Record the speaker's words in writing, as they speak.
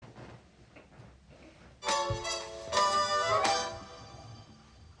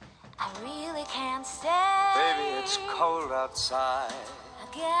it's cold outside.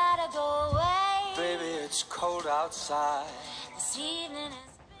 I gotta go away. Baby, it's cold outside. This evening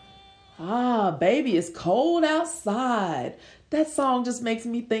is... Baby, it's cold outside. That song just makes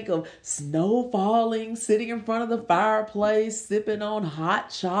me think of snow falling, sitting in front of the fireplace, sipping on hot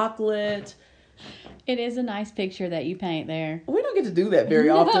chocolate. It is a nice picture that you paint there. We don't get to do that very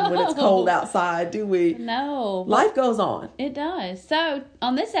often when it's cold outside, do we? No. Life goes on. It does. So,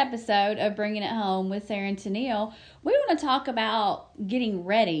 on this episode of Bringing It Home with Sarah and Tennille, we want to talk about getting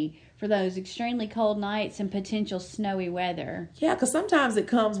ready for those extremely cold nights and potential snowy weather. Yeah, because sometimes it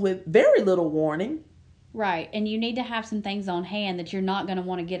comes with very little warning. Right, and you need to have some things on hand that you're not going to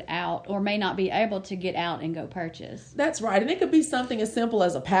want to get out or may not be able to get out and go purchase. That's right, and it could be something as simple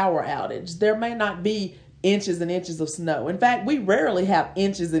as a power outage. There may not be inches and inches of snow. In fact, we rarely have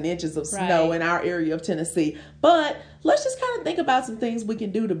inches and inches of snow in our area of Tennessee. But let's just kind of think about some things we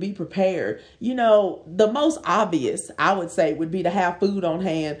can do to be prepared. You know, the most obvious, I would say, would be to have food on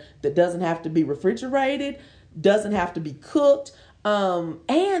hand that doesn't have to be refrigerated, doesn't have to be cooked.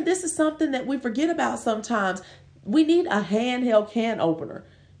 And this is something that we forget about sometimes. We need a handheld can opener.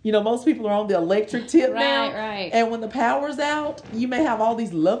 You know, most people are on the electric tip now. Right. And when the power's out, you may have all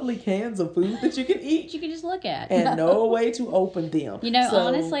these lovely cans of food that you can eat. You can just look at. And no way to open them. You know,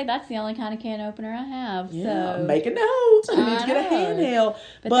 honestly, that's the only kind of can opener I have. Yeah, so make a note. You need to get a handheld.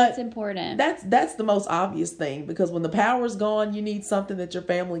 But that's important. That's the most obvious thing, because when the power's gone, you need something that your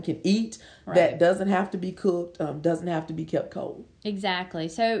family can eat that doesn't have to be cooked, doesn't have to be kept cold. Exactly.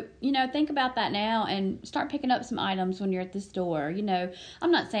 So, you know, think about that now and start picking up some items when you're at the store. You know, I'm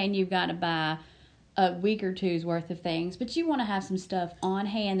not saying you've got to buy a week or two's worth of things, but you want to have some stuff on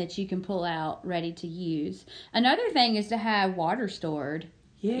hand that you can pull out ready to use. Another thing is to have water stored,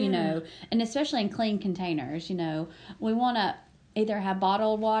 you know, and especially in clean containers. You know, we want to either have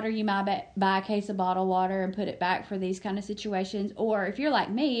bottled water. You might buy a case of bottled water and put it back for these kind of situations. Or if you're like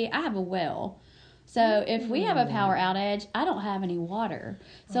me, I have a well. So if we have a power outage, I don't have any water.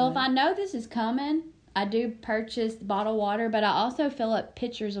 So if I know this is coming, I do purchase bottled water, but I also fill up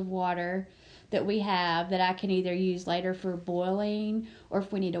pitchers of water that we have that I can either use later for boiling, or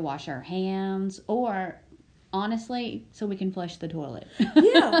if we need to wash our hands, or honestly, so we can flush the toilet.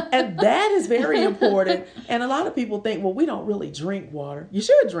 Yeah, and that is very important. And a lot of people think, well, we don't really drink water. You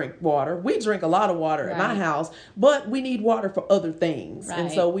should drink water. We drink a lot of water at my house, but we need water for other things. Right.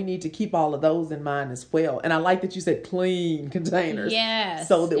 And so we need to keep all of those in mind as well. And I like that you said clean containers. Yes.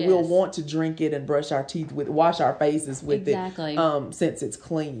 So that we'll want to drink it and brush our teeth with, wash our faces with exactly. it, since it's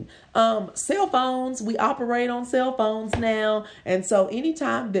clean. Cell phones, we operate on cell phones now. And so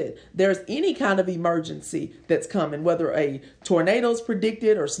anytime that there's any kind of emergency that's coming, whether a tornado's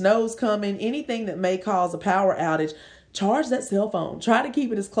predicted or snow's coming, anything that may cause a power outage, charge that cell phone. Try to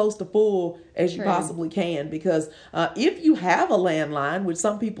keep it as close to full as you possibly can, because if you have a landline, which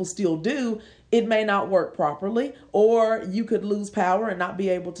some people still do, it may not work properly, or you could lose power and not be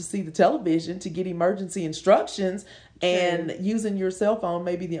able to see the television to get emergency instructions. And using your cell phone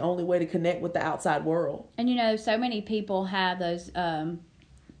may be the only way to connect with the outside world. And you know, so many people have those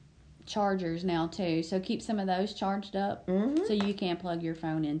chargers now too, so keep some of those charged up so you can plug your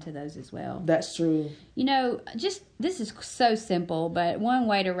phone into those as well. That's true. You know, just this is so simple, but one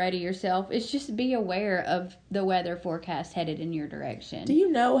way to ready yourself is just be aware of the weather forecast headed in your direction. Do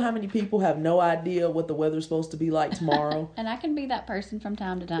you know how many people have no idea what the weather's supposed to be like tomorrow? And I can be that person from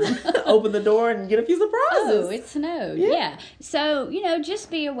time to time. Open the door and get a few surprises. Oh, it snowed. Yeah. So, you know,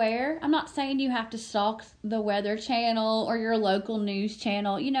 just be aware. I'm not saying you have to stalk the Weather Channel or your local news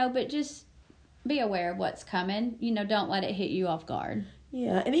channel, you know, but just be aware of what's coming. You know, don't let it hit you off guard.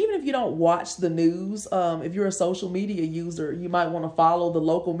 Yeah, and even if you don't watch the news, if you're a social media user, you might want to follow the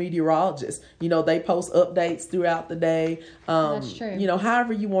local meteorologists. You know, they post updates throughout the day. That's true. You know,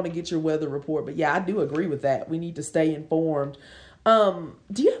 however you want to get your weather report. But yeah, I do agree with that. We need to stay informed. Do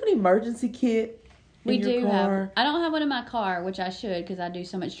you have an emergency kit? We do have. I don't have one in my car, which I should because I do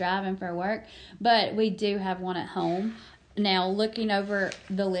so much driving for work. But we do have one at home. Now, looking over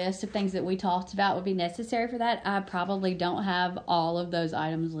the list of things that we talked about would be necessary for that, I probably don't have all of those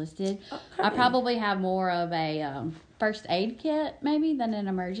items listed. Okay. I probably have more of a first aid kit, maybe, than an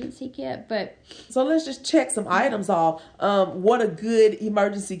emergency kit. But so let's just check some items off. What a good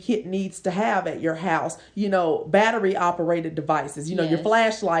emergency kit needs to have at your house. You know, battery operated devices. You know, your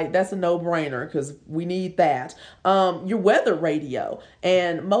flashlight, that's a no-brainer because we need that. Your weather radio.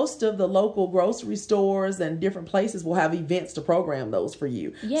 And most of the local grocery stores and different places will have events to program those for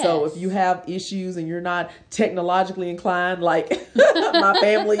you. Yes. So if you have issues and you're not technologically inclined like my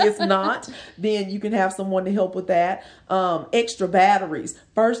family is not, then you can have someone to help with that. extra batteries,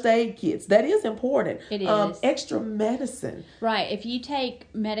 first aid kits. That is important. It is. Extra medicine. Right. If you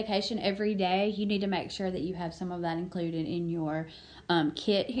take medication every day, you need to make sure that you have some of that included in your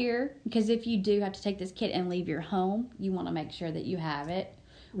kit here. Because if you do have to take this kit and leave your home, you want to make sure that you have it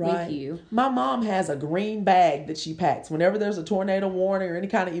with you. My mom has a green bag that she packs whenever there's a tornado warning or any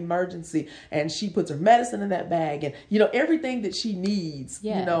kind of emergency, and she puts her medicine in that bag, and everything that she needs,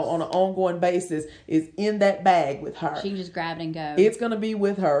 Yes. on an ongoing basis is in that bag with her. She can just grab it and go. It's going to be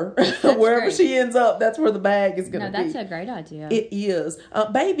with her wherever great. she ends up. That's where the bag is going to No, be. that's a great idea. It is.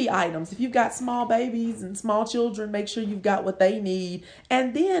 Baby items. If you've got small babies and small children, make sure you've got what they need.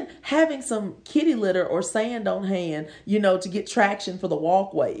 And then having some kitty litter or sand on hand, to get traction for the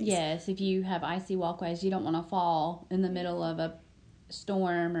walkways. Yes, if you have icy walkways, you don't want to fall in the middle of a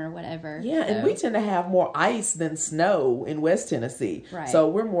storm or whatever. Yeah, and So- we tend to have more ice than snow in West Tennessee. Right. So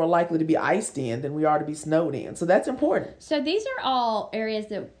we're more likely to be iced in than we are to be snowed in. So that's important. So these are all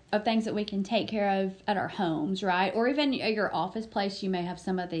areas of things that we can take care of at our homes, right? Or even at your office place, you may have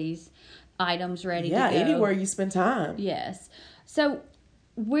some of these items ready to go. Yeah, anywhere you spend time. Yes. So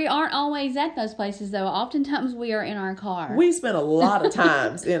we aren't always at those places, though. Oftentimes we are in our car. We spend a lot of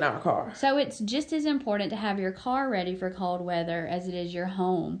times in our car. So it's just as important to have your car ready for cold weather as it is your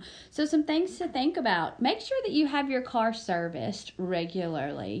home. So some things to think about. Make sure that you have your car serviced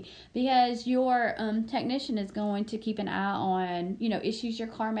regularly, because your technician is going to keep an eye on, issues your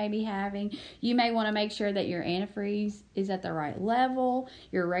car may be having. You may want to make sure that your antifreeze is at the right level,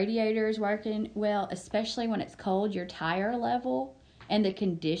 your radiator is working well, especially when it's cold, your tire level and the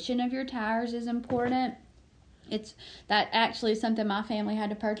condition of your tires is important. That actually is something my family had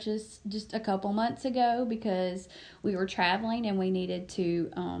to purchase just a couple months ago because we were traveling and we needed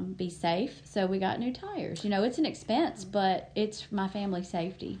to be safe. So we got new tires. It's an expense, but it's my family's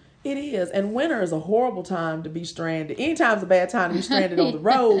safety. It is. And winter is a horrible time to be stranded. Anytime's a bad time to be stranded on the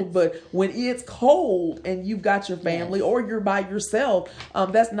road, but when it's cold and you've got your family Yes. or you're by yourself,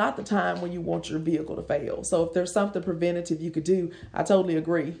 that's not the time when you want your vehicle to fail. So if there's something preventative you could do, I totally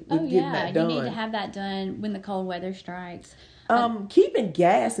agree with getting that done. You need to have that done when the cold weather strikes. Keeping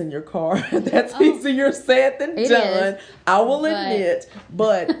gas in your car, that's easier said than It done. is, I will but- admit,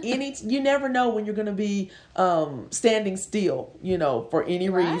 but you never know when you're going to be standing still, for any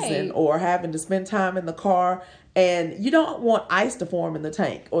reason, Right. or having to spend time in the car. And you don't want ice to form in the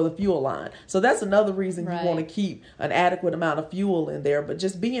tank or the fuel line. So that's another reason Right. you want to keep an adequate amount of fuel in there. But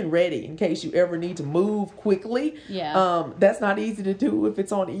just being ready in case you ever need to move quickly. Yeah. That's not easy to do if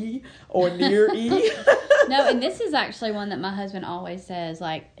it's on E or near E. No, and this is actually one that my husband always says,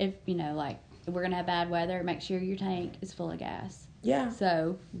 if we're going to have bad weather, make sure your tank is full of gas. Yeah,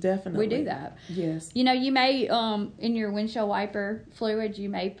 So definitely. we do that. Yes. You may, in your windshield wiper fluid, you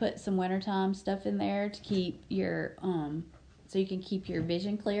may put some wintertime stuff in there to keep your, so you can keep your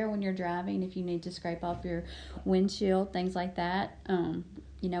vision clear when you're driving if you need to scrape off your windshield, things like that.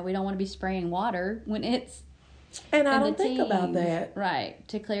 We don't want to be spraying water when it's And I in the don't think about teens. that. Right,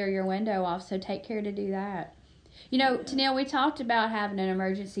 to clear your window off, so take care to do that. Tennille, we talked about having an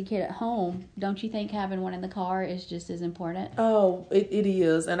emergency kit at home. Don't you think having one in the car is just as important? Oh, it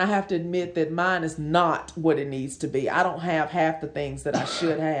is. And I have to admit that mine is not what it needs to be. I don't have half the things that I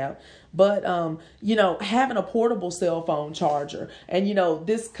should have. But, having a portable cell phone charger. And,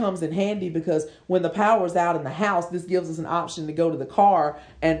 this comes in handy because when the power's out in the house, this gives us an option to go to the car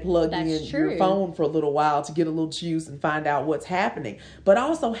and plug That's in your true. phone for a little while to get a little juice and find out what's happening. But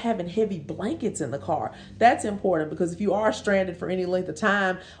also having heavy blankets in the car. That's important because if you are stranded for any length of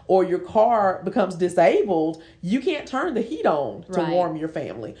time or your car becomes disabled, you can't turn the heat on to Right. warm your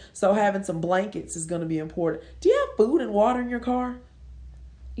family. So having some blankets is going to be important. Do you have food and water in your car?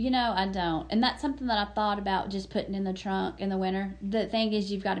 I don't. And that's something that I thought about just putting in the trunk in the winter. The thing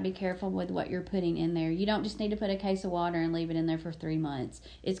is, you've got to be careful with what you're putting in there. You don't just need to put a case of water and leave it in there for 3 months.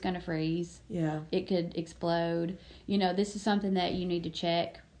 It's going to freeze. Yeah. It could explode. This is something that you need to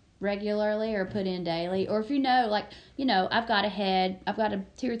check regularly or put in daily. Or if I've got a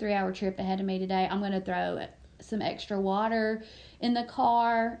 2 or 3 hour trip ahead of me today, I'm going to throw some extra water in the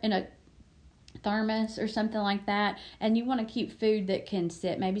car in a thermos or something like that, and you want to keep food that can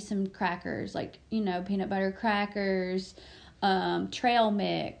sit, maybe some crackers, peanut butter crackers, trail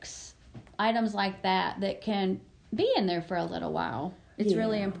mix, items like that can be in there for a little while. It's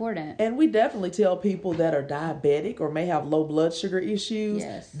really important. And we definitely tell people that are diabetic or may have low blood sugar issues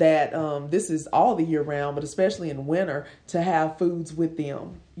Yes. that this is all the year round, but especially in winter, to have foods with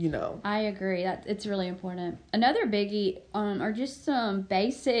them, I agree. It's really important. Another biggie are just some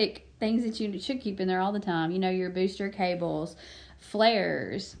basic things that you should keep in there all the time. Your booster cables,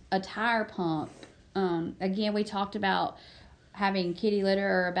 flares, a tire pump, Again, we talked about having kitty litter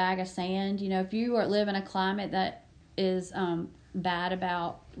or a bag of sand. You know, if you live in a climate that is bad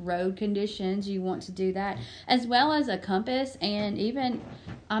about road conditions, you want to do that, as well as a compass. And even,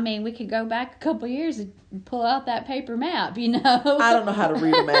 I mean, we could go back a couple years and pull out that paper map, you know. I don't know how to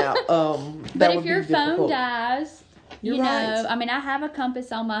read a map. But if your phone dies, You're you know, right. I mean, I have a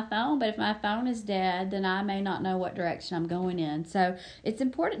compass on my phone, but if my phone is dead, then I may not know what direction I'm going in. So it's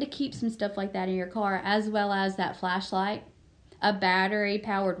important to keep some stuff like that in your car, as well as that flashlight, a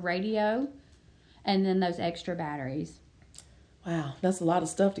battery-powered radio, and then those extra batteries. Wow, that's a lot of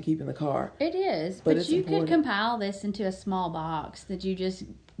stuff to keep in the car. It is, But but it's you important. could compile this into a small box that you just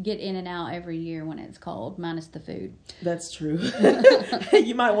get in and out every year when it's cold, minus the food. That's true.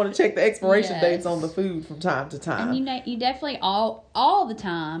 You might want to check the expiration Yes. dates on the food from time to time. And you definitely all the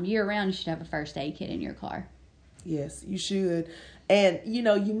time, year round, you should have a first aid kit in your car. Yes, you should. And, you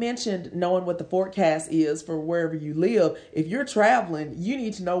know, you mentioned knowing what the forecast is for wherever you live. If you're traveling, you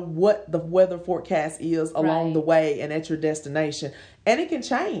need to know what the weather forecast is along Right. the way and at your destination. And it can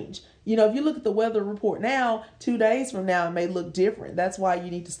change. You know, if you look at the weather report now, 2 days from now, it may look different. That's why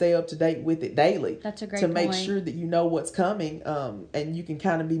you need to stay up to date with it daily. That's a great to make point. sure that you know what's coming, and you can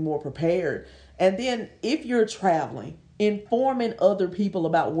kind of be more prepared. And then if you're traveling, informing other people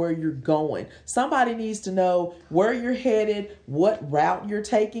about where you're going. Somebody needs to know where you're headed, what route you're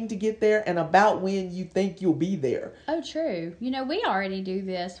taking to get there, and about when you think you'll be there. Oh, true. You know, we already do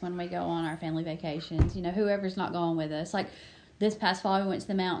this when we go on our family vacations. You know, whoever's not going with us. Like this past fall, we went to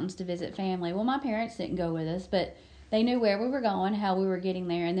the mountains to visit family. Well, my parents didn't go with us, but they knew where we were going, how we were getting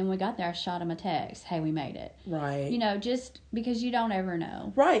there, and then when we got there, I shot them a text. Hey, we made it. Right. You know, just because you don't ever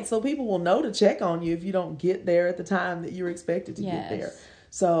know. Right. So people will know to check on you if you don't get there at the time that you're expected to get there. Yes.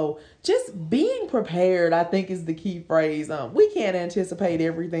 So just being prepared, I think, is the key phrase. We can't anticipate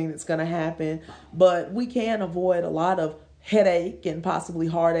everything that's going to happen, but we can avoid a lot of headache and possibly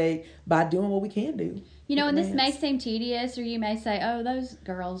heartache by doing what we can do. You know, and this may Advance. seem tedious, or you may say, oh, those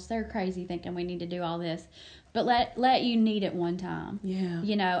girls, they're crazy thinking we need to do all this. But let you need it one time. Yeah.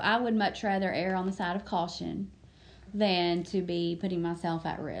 You know, I would much rather err on the side of caution than to be putting myself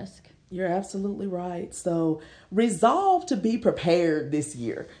at risk. You're absolutely right. So resolve to be prepared this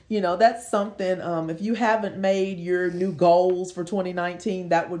year. You know, that's something, if you haven't made your new goals for 2019,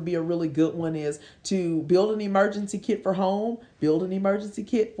 that would be a really good one, is to build an emergency kit for home, build an emergency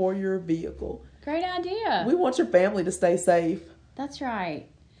kit for your vehicle. Great idea. We want your family to stay safe. That's right.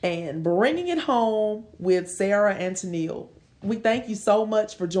 And bringing it home with Sarah and Tennille. We thank you so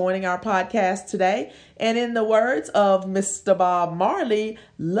much for joining our podcast today. And in the words of Mr. Bob Marley,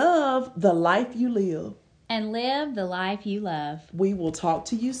 love the life you live. And live the life you love. We will talk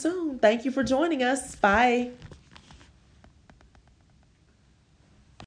to you soon. Thank you for joining us. Bye.